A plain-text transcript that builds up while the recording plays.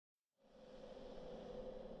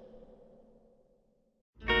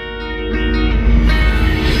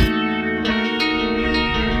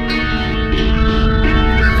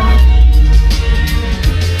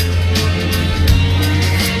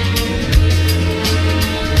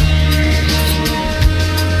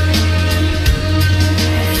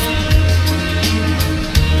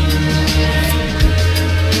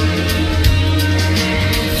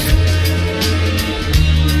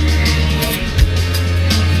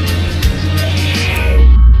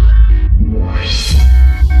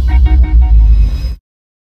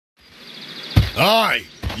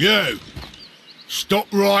You! Stop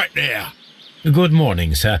right there! Good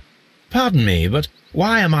morning, sir. Pardon me, but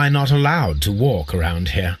why am I not allowed to walk around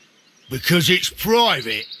here? Because it's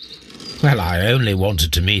private. Well, I only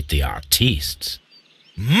wanted to meet the artistes.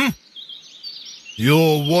 Hmm?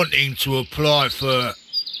 You're wanting to apply for...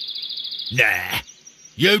 Nah,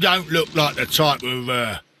 you don't look like the type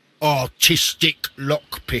of, artistic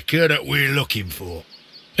lockpicker that we're looking for.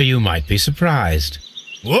 You might be surprised.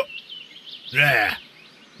 What? Nah,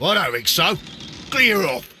 I don't think so. Clear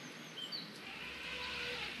off.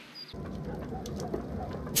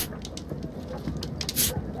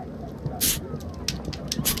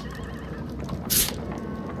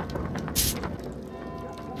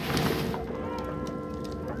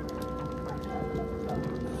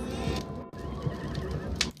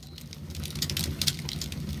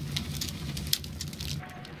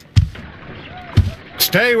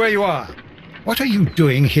 Stay where you are. What are you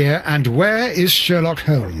doing here, and where is Sherlock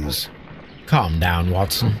Holmes? Calm down,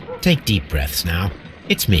 Watson. Take deep breaths now.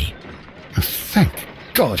 It's me. Oh, thank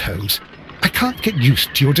God, Holmes. I can't get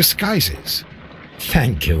used to your disguises.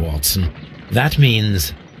 Thank you, Watson. That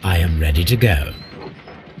means I am ready to go.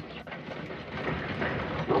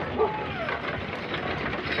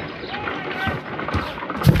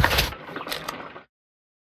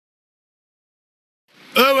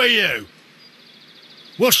 Who are you?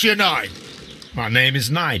 What's your name? My name is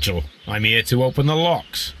Nigel. I'm here to open the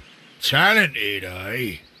locks. Talented,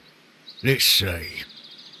 eh? Let's see.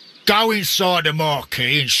 Go inside the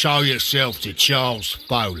marquee and show yourself to Charles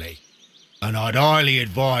Foley. And I'd highly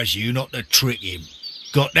advise you not to trick him.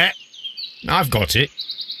 Got that? I've got it.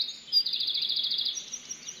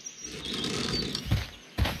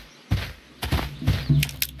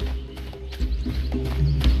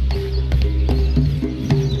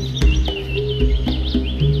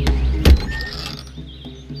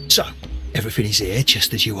 So, everything is here,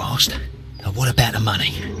 just as you asked. And what about the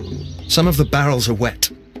money? Some of the barrels are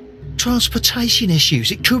wet. Transportation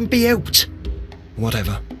issues, it couldn't be helped.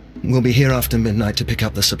 Whatever. We'll be here after midnight to pick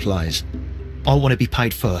up the supplies. I want to be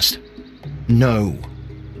paid first. No.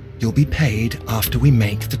 You'll be paid after we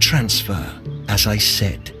make the transfer, as I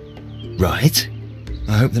said. Right?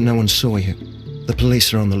 I hope that no one saw you. The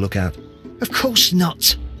police are on the lookout. Of course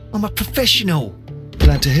not. I'm a professional.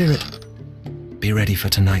 Glad to hear it. Be ready for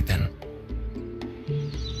tonight, then.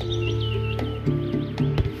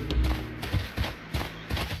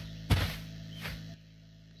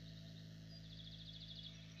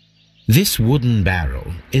 This wooden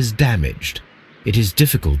barrel is damaged. It is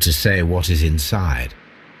difficult to say what is inside.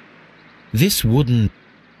 There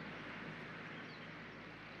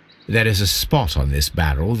is a spot on this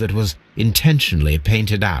barrel that was intentionally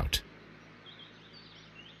painted out.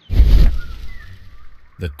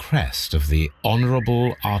 The crest of the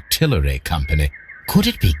Honourable Artillery Company. Could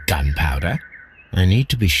it be gunpowder? I need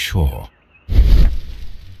to be sure.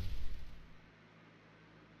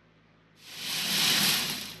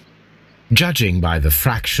 Judging by the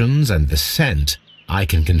fractions and the scent, I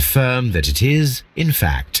can confirm that it is, in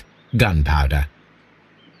fact, gunpowder.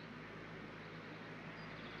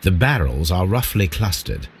 The barrels are roughly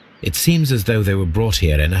clustered. It seems as though they were brought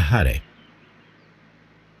here in a hurry.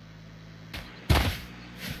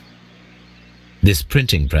 This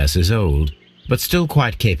printing press is old, but still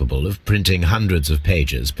quite capable of printing hundreds of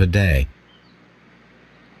pages per day.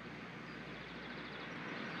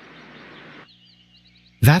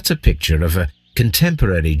 That's a picture of a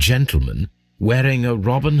contemporary gentleman wearing a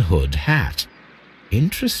Robin Hood hat.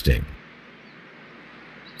 Interesting.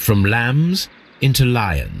 From lambs into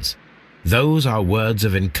lions. Those are words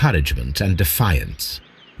of encouragement and defiance.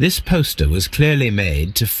 This poster was clearly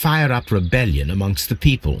made to fire up rebellion amongst the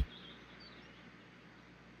people.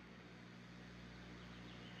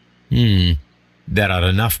 There are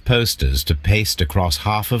enough posters to paste across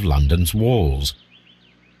half of London's walls.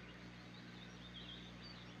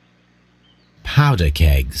 Powder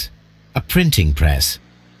kegs, a printing press,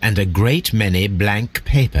 and a great many blank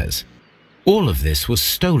papers. All of this was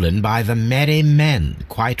stolen by the Merry Men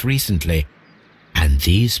quite recently. And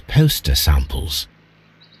these poster samples.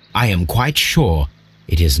 I am quite sure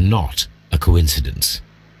it is not a coincidence.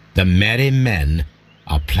 The Merry Men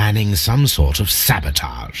are planning some sort of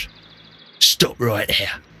sabotage. Stop right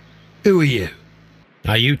there. Who are you?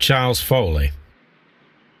 Are you Charles Foley?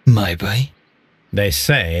 Maybe. They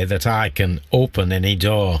say that I can open any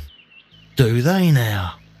door. Do they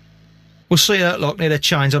now? We'll see that lock near the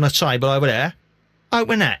chains on a table over there.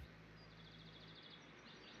 Open that.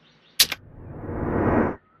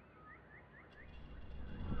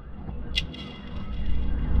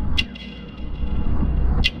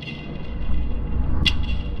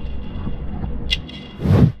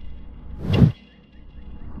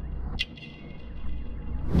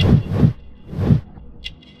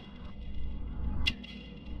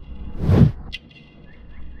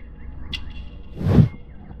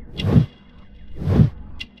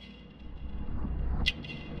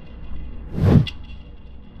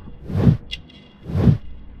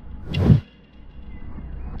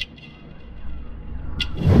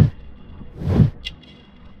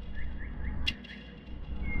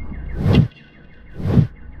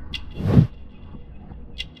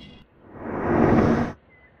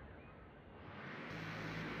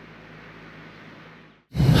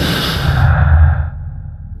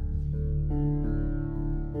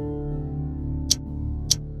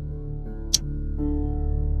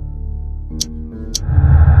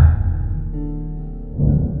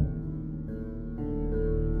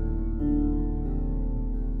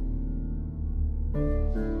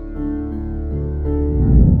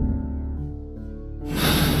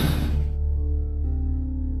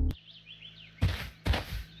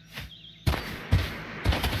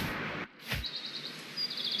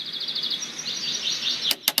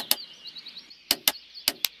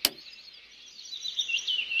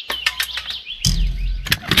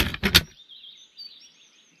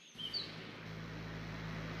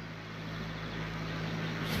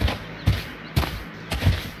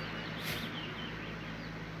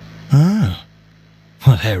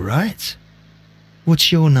 right.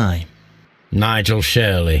 What's your name? Nigel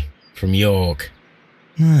Shirley, from York.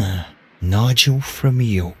 Nigel from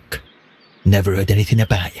York. Never heard anything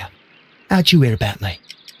about you. How'd you hear about me?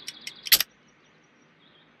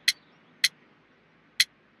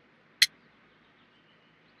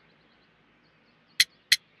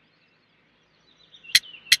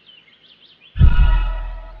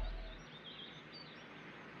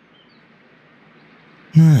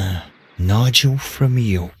 Nigel from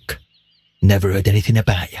York. Never heard anything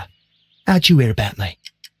about you. How'd you hear about me?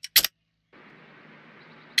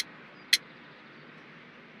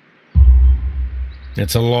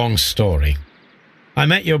 It's a long story. I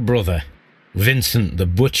met your brother, Vincent the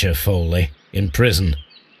Butcher Foley, in prison.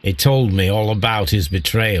 He told me all about his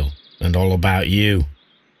betrayal and all about you.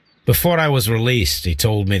 Before I was released, he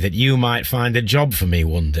told me that you might find a job for me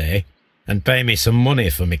one day and pay me some money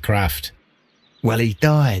for me craft. Well, he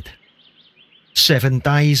died 7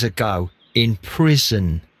 days ago in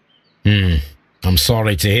prison. I'm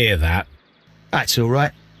sorry to hear that. That's all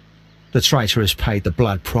right. The traitor has paid the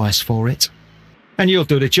blood price for it. And you'll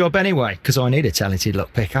do the job anyway, because I need a talented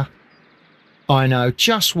lockpicker. I know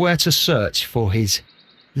just where to search for his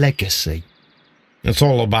legacy. It's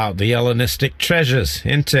all about the Hellenistic treasures,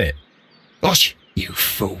 isn't it? Gosh, you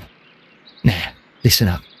fool. Now, listen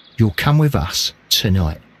up. You'll come with us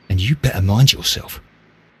tonight, and you better mind yourself.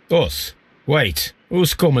 Us? Wait,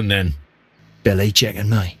 who's coming then? Billy, Jack and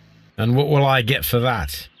me. And what will I get for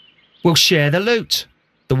that? We'll share the loot.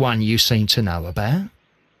 The one you seem to know about.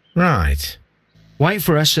 Right. Wait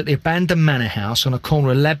for us at the abandoned manor house on the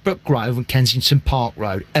corner of Ladbroke Grove and Kensington Park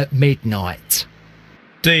Road at midnight.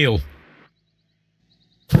 Deal.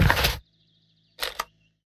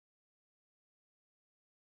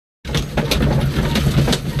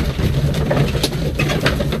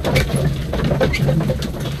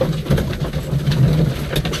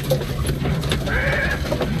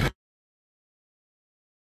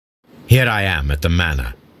 Here I am at the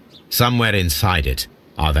manor. Somewhere inside it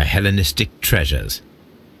are the Hellenistic treasures.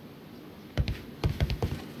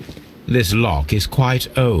 This lock is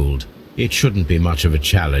quite old. It shouldn't be much of a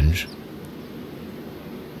challenge.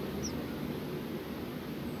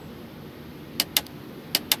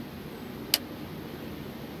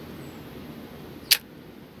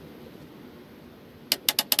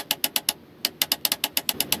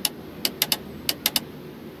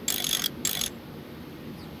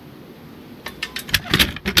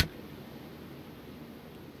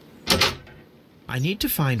 I need to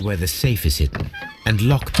find where the safe is hidden and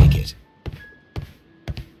lockpick it.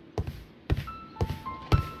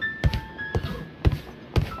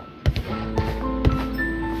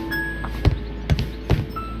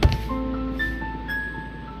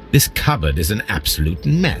 This cupboard is an absolute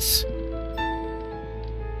mess.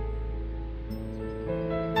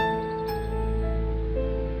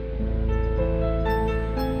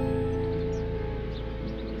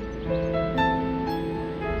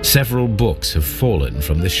 Several books have fallen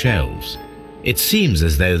from the shelves. It seems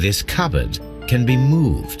as though this cupboard can be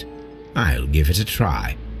moved. I'll give it a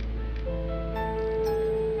try.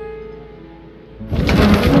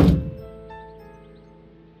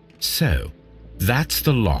 So, that's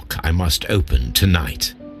the lock I must open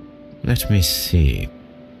tonight. Let me see.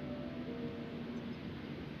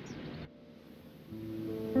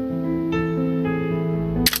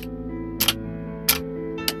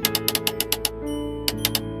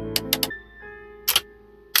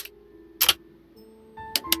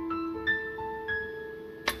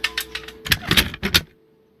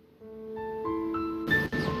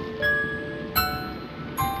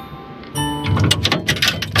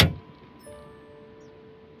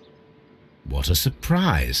 What a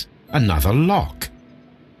surprise! Another lock!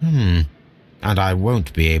 And I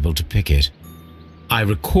won't be able to pick it. I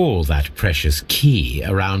recall that precious key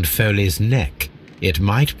around Foley's neck. It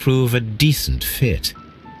might prove a decent fit.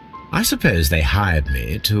 I suppose they hired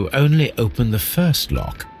me to only open the first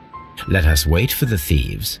lock. Let us wait for the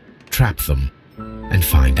thieves, trap them, and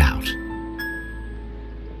find out.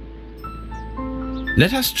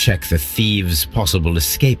 Let us check the thieves' possible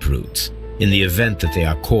escape routes in the event that they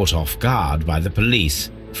are caught off guard by the police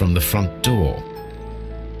from the front door.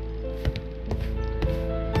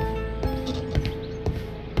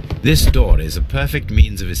 This door is a perfect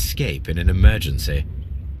means of escape in an emergency.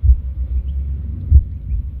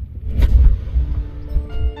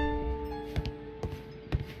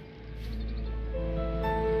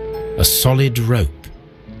 A solid rope.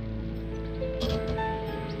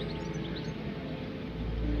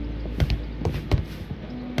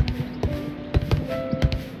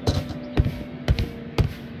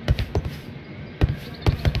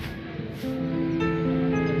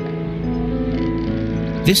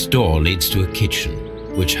 This door leads to a kitchen,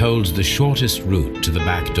 which holds the shortest route to the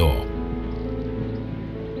back door.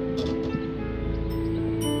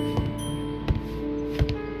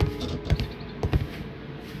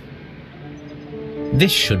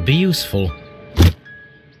 This should be useful.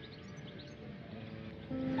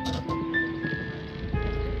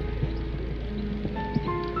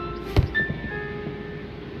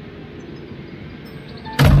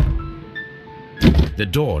 The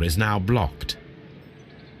door is now blocked.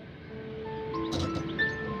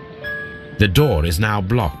 The door is now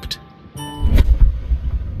blocked.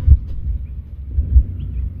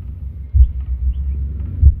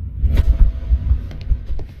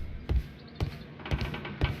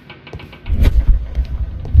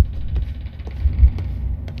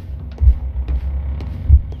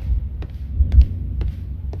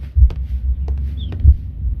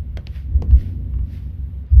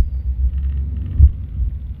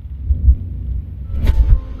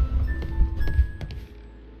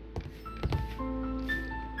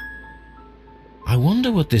 I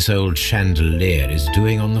wonder what this old chandelier is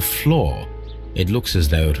doing on the floor. It looks as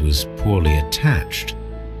though it was poorly attached.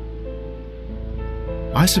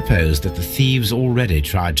 I suppose that the thieves already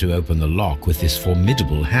tried to open the lock with this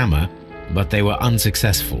formidable hammer, but they were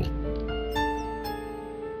unsuccessful.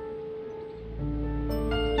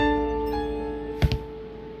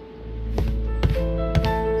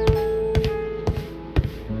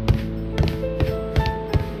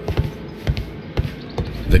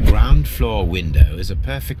 The ground floor window is a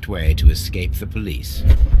perfect way to escape the police.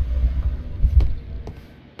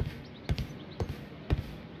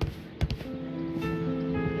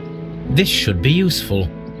 This should be useful.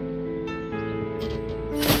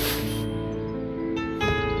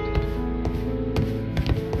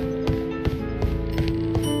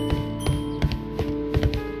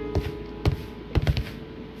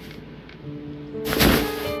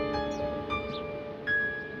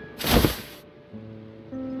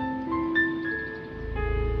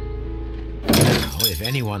 If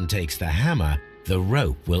anyone takes the hammer, the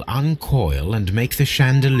rope will uncoil and make the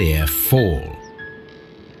chandelier fall.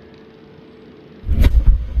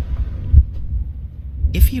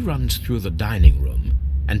 If he runs through the dining room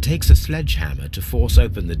and takes a sledgehammer to force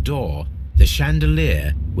open the door, the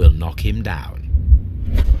chandelier will knock him down.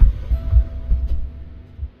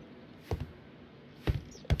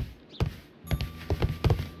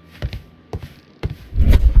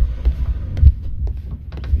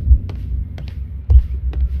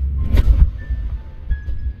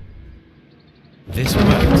 This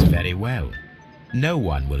works very well. No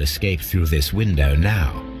one will escape through this window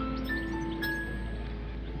now.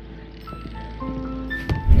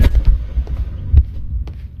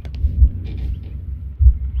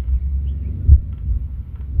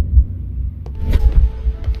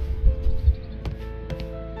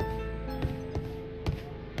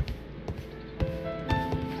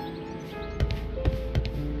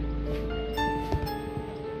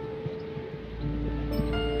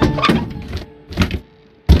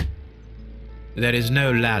 There is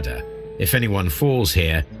no ladder. If anyone falls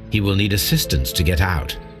here, he will need assistance to get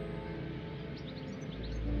out.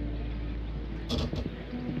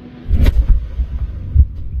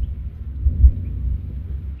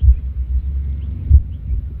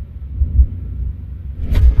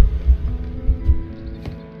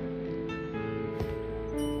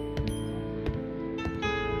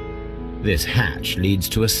 This hatch leads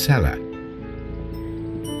to a cellar.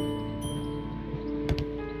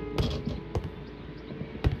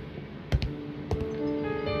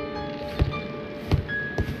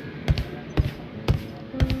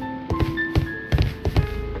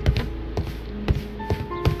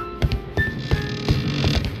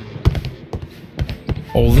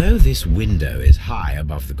 Although this window is high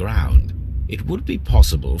above the ground, it would be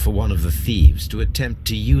possible for one of the thieves to attempt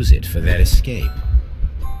to use it for their escape.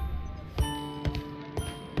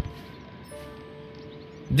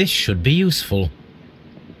 This should be useful.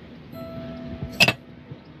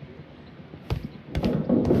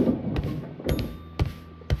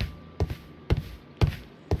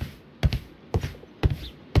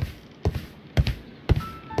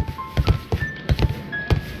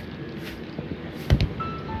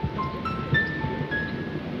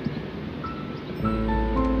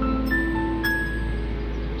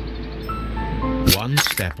 One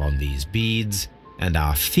step on these beads, and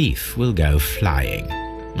our thief will go flying.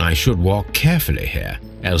 I should walk carefully here,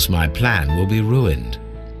 else my plan will be ruined.